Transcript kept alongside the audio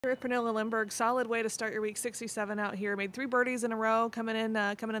With Pernilla Lindberg, solid way to start your week. 67 out here. Made 3 birdies in a row coming in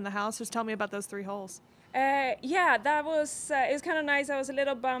the house. Just tell me about those 3 holes. Yeah, that was it was kind of nice. I was a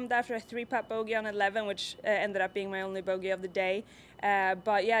little bummed after a 3-putt bogey on 11, which ended up being my only bogey of the day.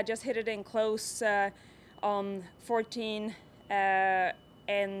 But yeah, just hit it in close on 14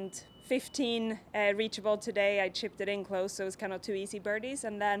 and 15 reachable today. I chipped it in close, so it was kind of 2 easy birdies,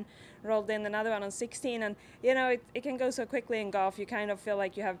 and then rolled in another one on 16. And you know, it can go so quickly in golf. You kind of feel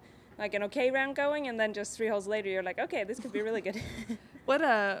like you have like an okay round going, and then just 3 holes later, you're like, okay, this could be really good.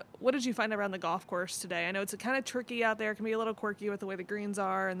 What did you find around the golf course today? I know it's kind of tricky out there. It can be a little quirky with the way the greens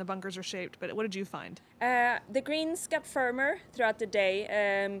are and the bunkers are shaped, but what did you find? The greens got firmer throughout the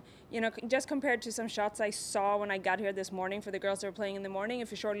day. You know, just compared to some shots I saw when I got here this morning for the girls that were playing in the morning, it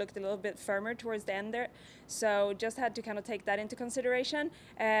for sure looked a little bit firmer towards the end there. So just had to kind of take that into consideration.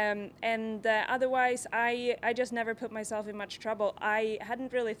 Otherwise, I just never put myself in much trouble. I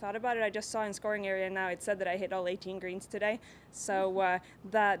hadn't really thought about it. I just saw in scoring area now it said that I hit all 18 greens today. So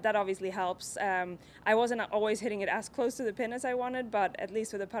that obviously helps. I wasn't always hitting it as close to the pin as I wanted, but at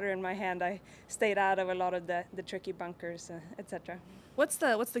least with a putter in my hand, I stayed out of a lot of the tricky bunkers, etc. What's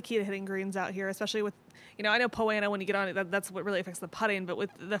the key to hitting greens out here, especially with, you know, I know Poana when you get on it, that's what really affects the putting, but with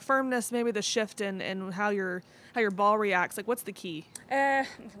the firmness, maybe the shift and how your ball reacts, like what's the key?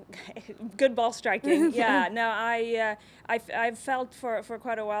 Good ball striking. Yeah, no, I've felt for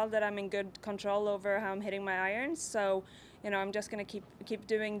quite a while that I'm in good control over how I'm hitting my irons, so you know, I'm just gonna keep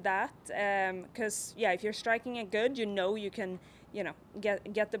doing that, because yeah, if you're striking it good, you know you can, you know,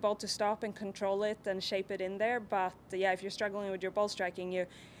 get the ball to stop and control it and shape it in there. But yeah, if you're struggling with your ball striking,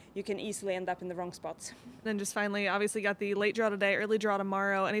 you can easily end up in the wrong spots. Then just finally, obviously got the late draw today, early draw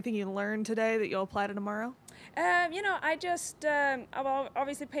tomorrow. Anything you learned today that you'll apply to tomorrow? You know, I'll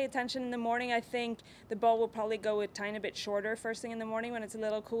obviously pay attention in the morning. I think the ball will probably go a tiny bit shorter first thing in the morning when it's a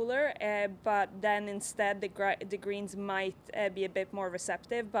little cooler, but then instead the greens might be a bit more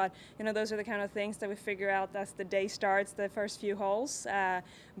receptive. But you know, those are the kind of things that we figure out as the day starts, the first few holes.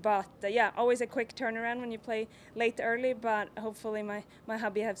 Yeah, always a quick turnaround when you play late early, but hopefully my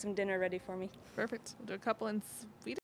hubby has some dinner ready for me. Perfect. We'll do a couple in Sweden.